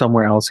quickly go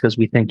somewhere else because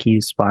we think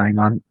he's spying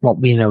on. Well,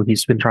 we know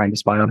he's been trying to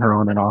spy on her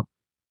on and off.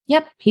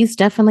 Yep. He's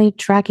definitely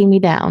tracking me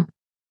down.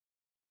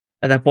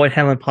 At that point,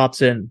 Helen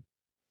pops in.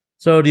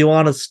 So, do you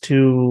want us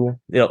to,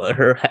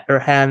 her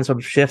hand sort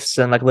of shifts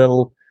and like a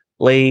little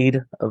blade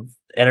of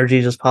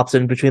energy just pops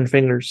in between the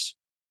fingers?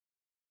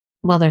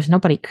 Well, there's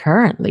nobody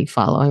currently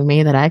following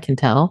me that I can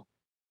tell.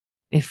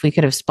 If we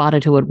could have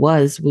spotted who it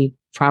was, we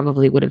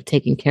probably would have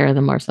taken care of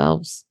them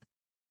ourselves.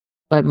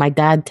 But my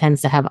dad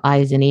tends to have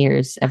eyes and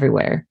ears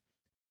everywhere.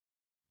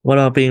 What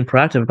about being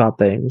proactive about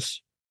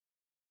things?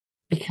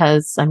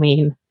 Because, I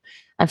mean,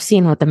 I've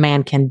seen what the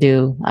man can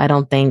do. I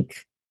don't think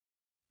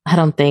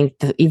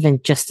that even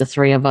just the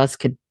three of us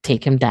could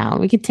take him down.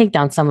 We could take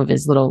down some of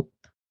his little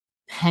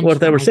henchmen. What if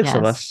there were I 6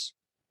 of guess. us?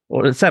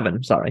 Or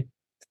 7, sorry.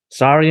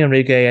 Sorry,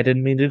 Enrique, I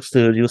didn't mean to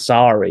exclude you.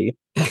 Sorry.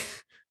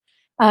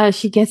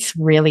 She gets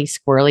really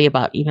squirrely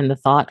about even the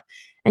thought.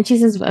 And she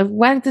says,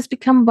 why did this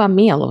become about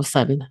me all of a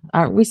sudden?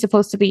 Aren't we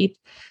supposed to be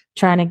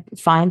trying to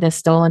find the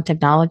stolen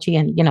technology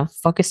and,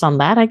 focus on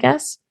that, I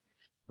guess?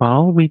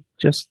 Well, we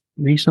just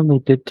recently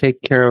did take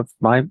care of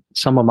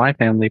some of my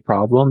family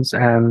problems,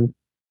 and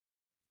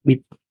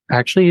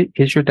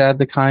is your dad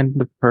the kind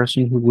of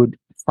person who would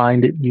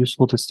find it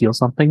useful to steal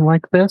something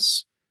like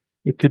this?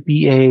 It could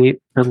be a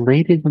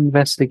related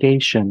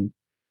investigation,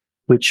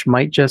 which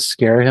might just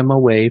scare him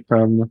away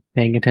from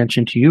paying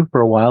attention to you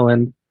for a while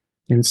and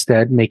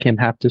instead make him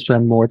have to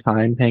spend more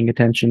time paying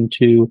attention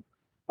to,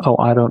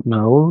 I don't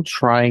know,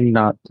 trying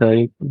not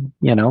to,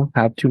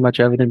 have too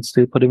much evidence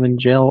to put him in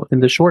jail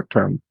in the short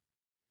term.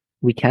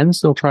 We can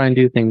still try and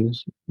do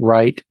things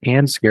right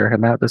and scare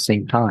him at the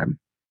same time.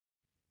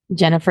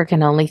 Jennifer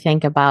can only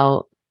think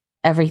about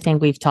everything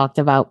we've talked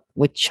about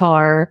with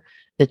Char,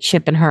 the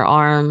chip in her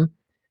arm,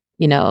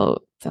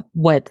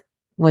 what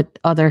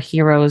other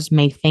heroes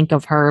may think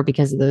of her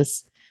because of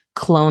this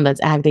clone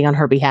that's acting on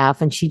her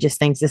behalf. And she just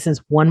thinks this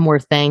is one more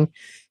thing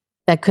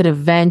that could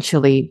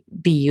eventually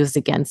be used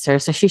against her.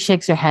 So she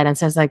shakes her head and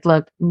says, like,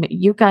 look,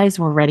 you guys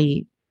were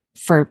ready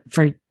for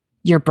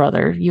your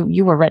brother.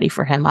 You were ready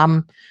for him.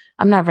 I'm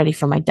not ready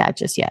for my dad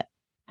just yet.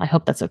 I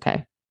hope that's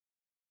okay.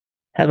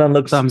 Helen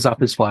looks Thumbs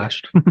up is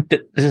flashed.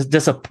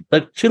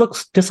 she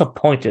looks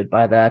disappointed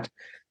by that.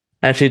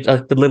 And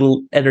the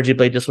little energy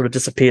blade just sort of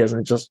disappears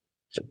and just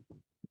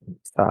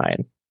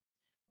fine.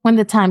 When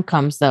the time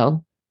comes,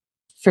 though,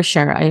 for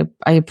sure,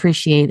 I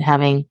appreciate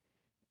having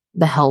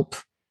the help.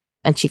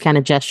 And she kind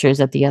of gestures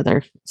at the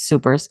other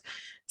supers,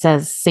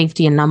 says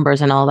safety in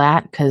numbers and all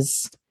that,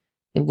 because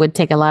it would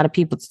take a lot of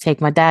people to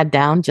take my dad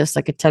down, just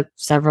like it took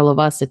several of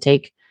us to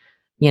take,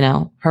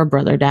 her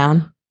brother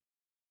down.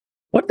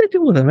 What did they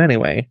do with him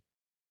anyway?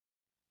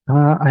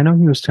 I know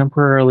he was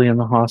temporarily in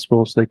the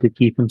hospital so they could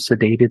keep him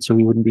sedated so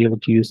he wouldn't be able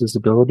to use his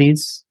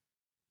abilities.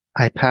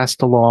 I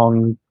passed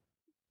along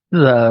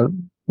the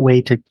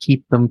way to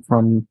keep them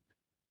from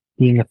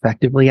being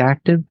effectively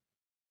active.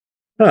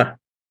 Huh.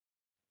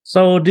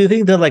 So do you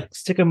think they'll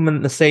stick him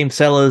in the same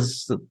cell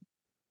as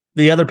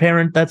the other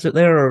parent that's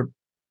there? Or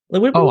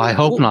I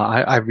hope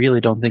not. I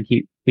really don't think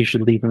he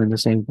should leave him in the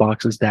same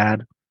box as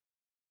dad.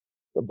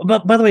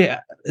 But by the way,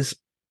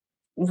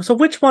 so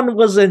which one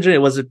was injured?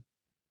 Was it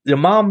your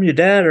mom, your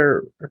dad,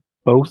 or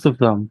both of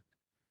them?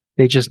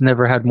 They just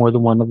never had more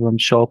than one of them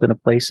show up in a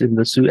place in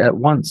the suit at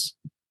once.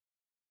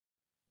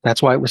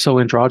 That's why it was so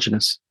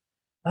androgynous.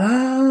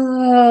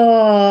 Oh,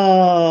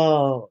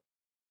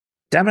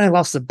 damn it! I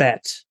lost the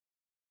bet.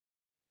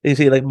 You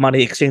see,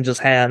 money exchanges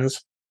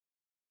hands.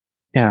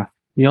 Yeah,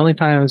 the only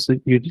times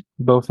that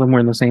both of them were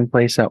in the same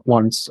place at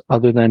once,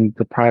 other than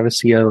the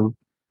privacy of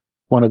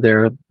one of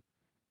their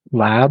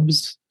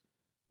labs,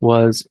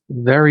 was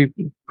very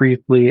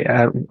briefly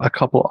at a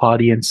couple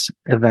audience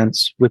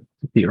events with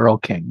the Earl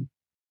King.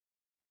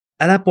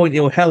 At that point,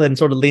 Helen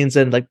sort of leans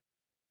in, like,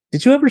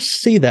 did you ever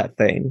see that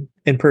thing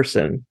in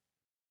person?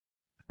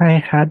 I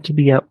had to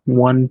be at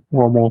one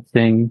formal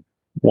thing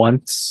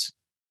once,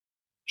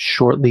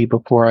 shortly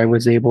before I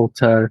was able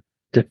to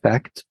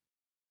defect.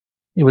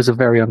 It was a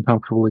very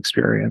uncomfortable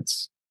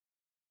experience.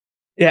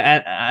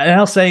 Yeah, and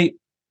I'll say,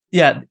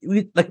 yeah,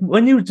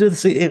 when you do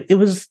this, it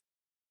was,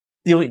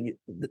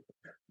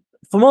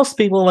 for most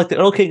people, the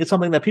Earl King is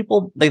something that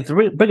people bring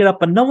it up,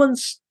 but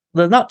there's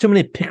not too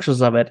many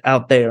pictures of it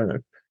out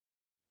there.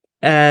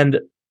 And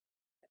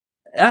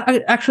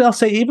I'll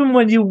say, even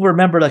when you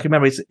remember your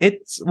memories, it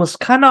was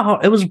kind of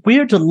hard. It was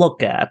weird to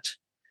look at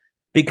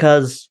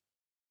because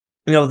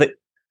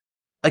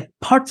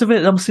parts of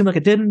it almost seemed like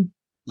it didn't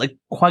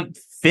quite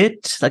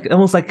fit.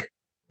 Almost like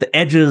the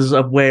edges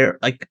of where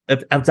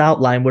of its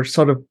outline were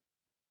sort of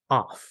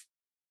off.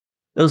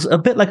 It was a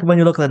bit like when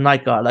you look at the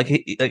Night Guard.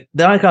 The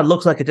Night Guard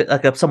looks like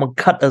if someone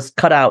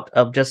cut out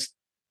of just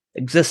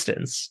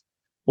existence,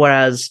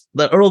 whereas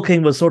the Earl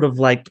King was sort of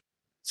like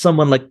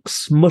someone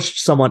smushed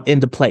someone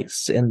into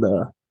place in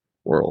the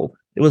world.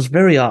 It was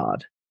very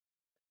odd.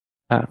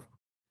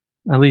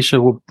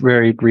 Alicia will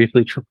very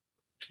briefly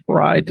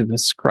try to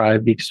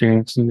describe the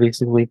experience, and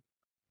basically,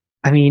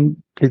 I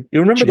mean, You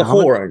remember the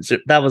geometry- horns?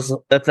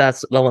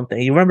 That's the one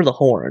thing. You remember the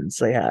horns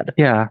they had?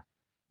 Yeah,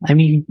 I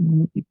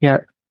mean, yeah,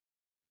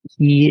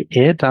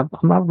 I'm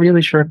not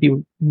really sure if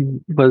he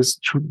was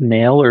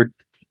male or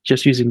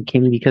just using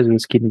king because it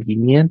was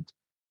convenient.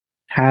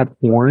 Had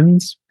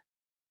horns,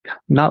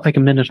 not like a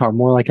minotaur,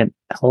 more like an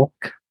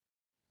elk,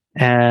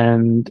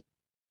 and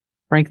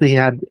frankly, he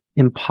had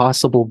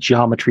impossible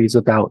geometries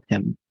about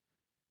him,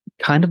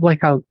 kind of like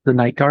how the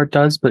Night Guard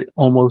does, but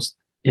almost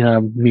in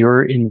a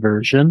mirror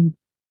inversion.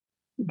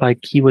 Like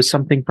he was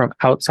something from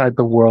outside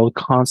the world,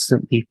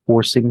 constantly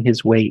forcing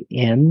his way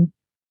in,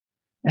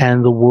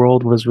 and the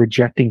world was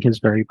rejecting his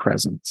very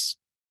presence.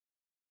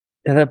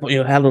 At that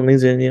point, Helen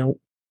leans in.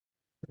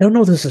 I don't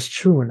know if this is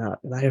true or not,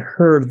 but I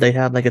heard they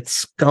had like its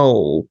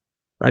skull,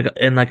 like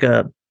in like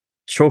a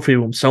trophy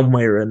room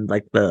somewhere in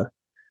like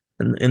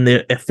in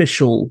the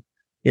official,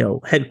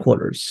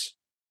 headquarters.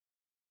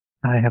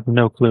 I have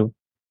no clue.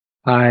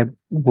 I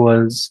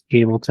was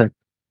able to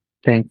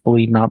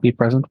thankfully not be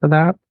present for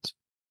that,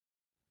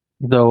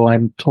 though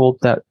I'm told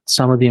that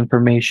some of the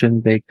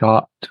information they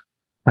got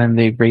when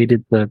they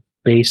raided the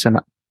base and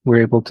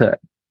were able to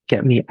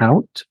get me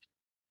out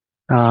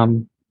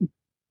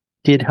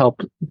did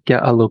help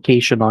get a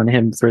location on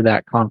him for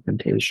that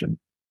confrontation.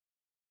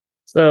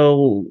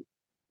 So,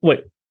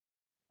 wait,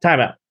 time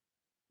out.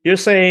 You're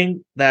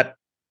saying that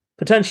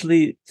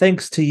potentially,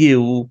 thanks to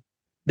you,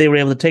 they were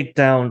able to take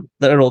down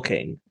the Earl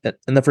King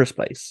in the first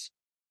place.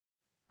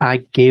 I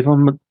gave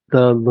him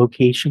the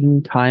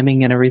location,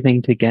 timing, and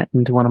everything to get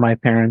into one of my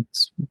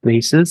parents'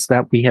 bases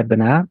that we had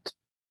been at.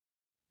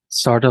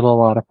 Started a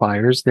lot of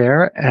fires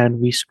there,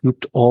 and we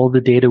scooped all the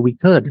data we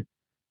could.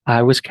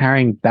 I was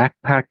carrying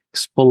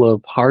backpacks full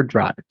of hard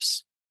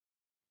drives.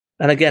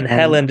 And again,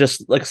 Helen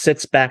just like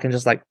sits back and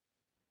just like,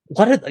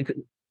 what?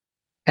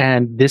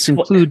 And this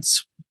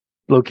includes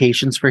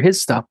locations for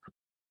his stuff.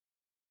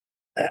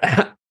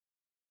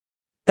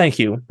 Thank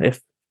you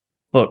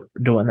for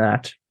doing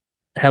that.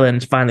 Helen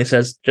finally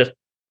says, just,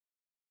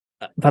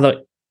 by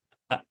the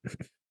way,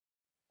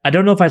 I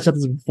don't know if I said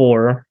this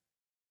before,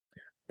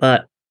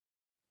 but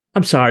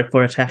I'm sorry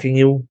for attacking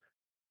you.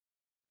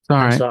 It's all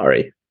I'm right.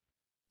 sorry.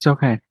 It's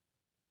okay.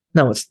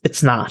 No,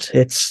 it's not.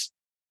 It's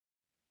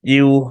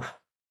you.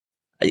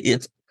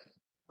 It's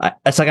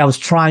like I was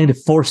trying to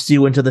force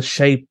you into the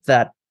shape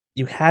that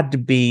you had to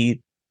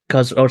be,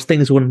 or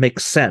things wouldn't make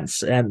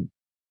sense, and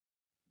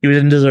you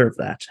didn't deserve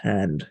that.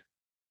 And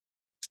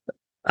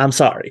I'm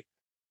sorry.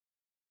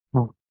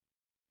 Well,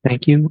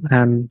 thank you.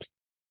 And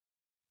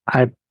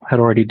I had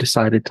already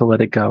decided to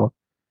let it go.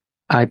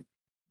 I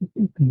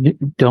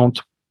don't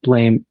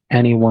blame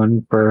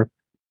anyone for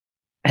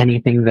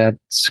anything that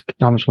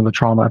comes from the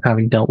trauma of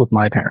having dealt with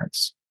my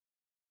parents.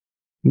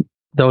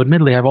 Though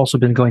admittedly, I've also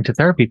been going to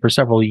therapy for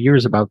several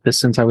years about this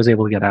since I was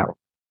able to get out.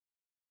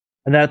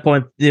 At that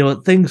point,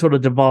 things sort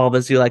of devolve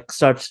as you like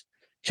start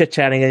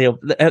chit-chatting, and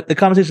the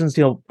conversations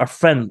are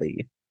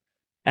friendly,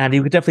 and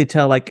you could definitely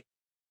tell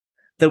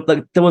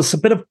there was a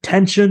bit of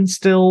tension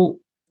still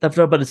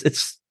after, but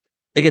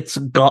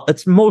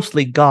it's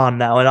mostly gone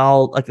now, and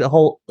all like the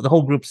whole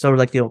group sort of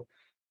like you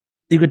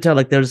could tell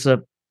like there's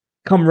a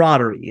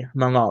camaraderie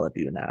among all of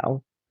you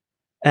now.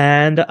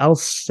 And I'll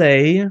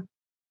say,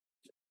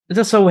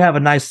 just so we have a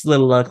nice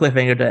little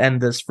cliffhanger to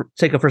end this,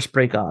 take a first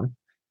break on.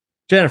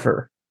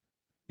 Jennifer,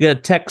 you get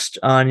a text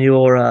on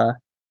your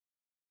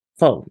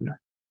phone.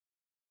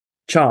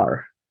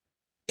 Char,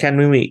 can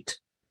we meet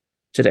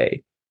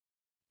today?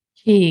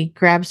 She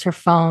grabs her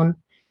phone,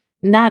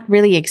 not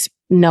really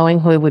knowing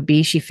who it would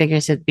be. She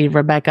figures it'd be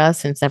Rebecca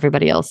since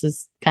everybody else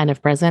is kind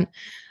of present.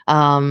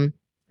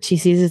 She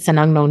sees it's an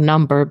unknown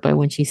number, but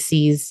when she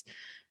sees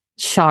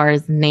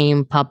Char's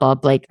name pop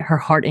up, like her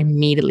heart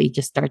immediately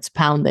just starts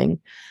pounding,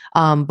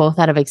 both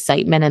out of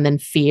excitement and then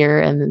fear.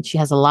 And then she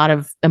has a lot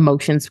of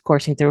emotions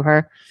coursing through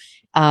her.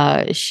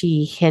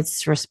 She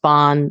hits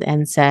respond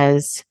and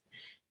says,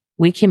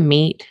 "We can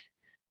meet.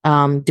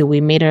 Do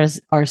we meet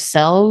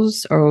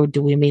ourselves or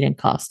do we meet in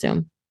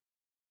costume?" ...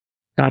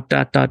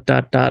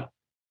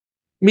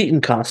 Meet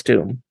in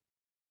costume.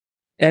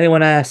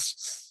 Anyone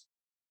asks,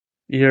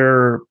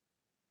 you're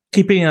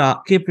keeping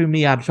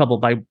me out of trouble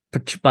by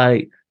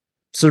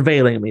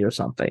surveilling me or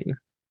something.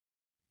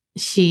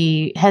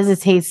 She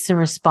hesitates to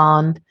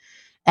respond,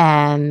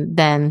 and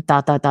then ...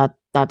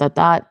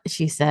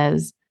 She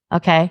says,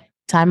 "Okay,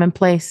 time and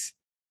place."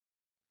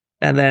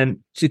 And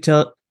then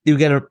you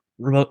get a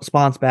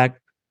response back.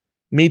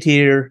 Meet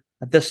here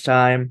at this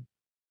time.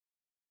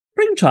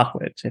 Bring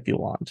chocolate if you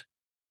want.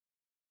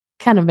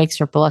 Kind of makes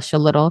her blush a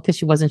little because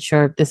she wasn't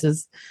sure if this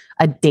is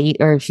a date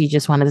or if she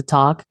just wanted to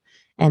talk.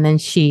 And then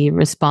she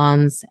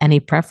responds, "Any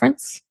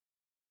preference?"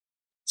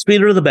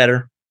 Speeder the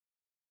better.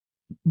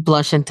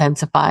 Blush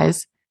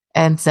intensifies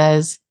and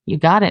says, "You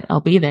got it.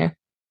 I'll be there."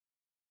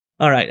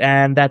 All right,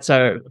 and that's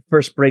our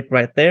first break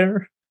right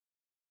there.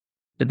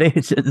 Today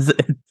is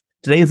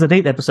a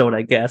date episode,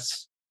 I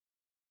guess.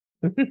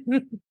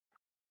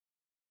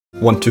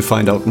 Want to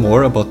find out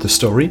more about the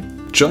story?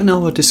 Join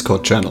our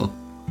Discord channel.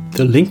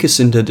 The link is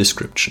in the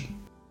description.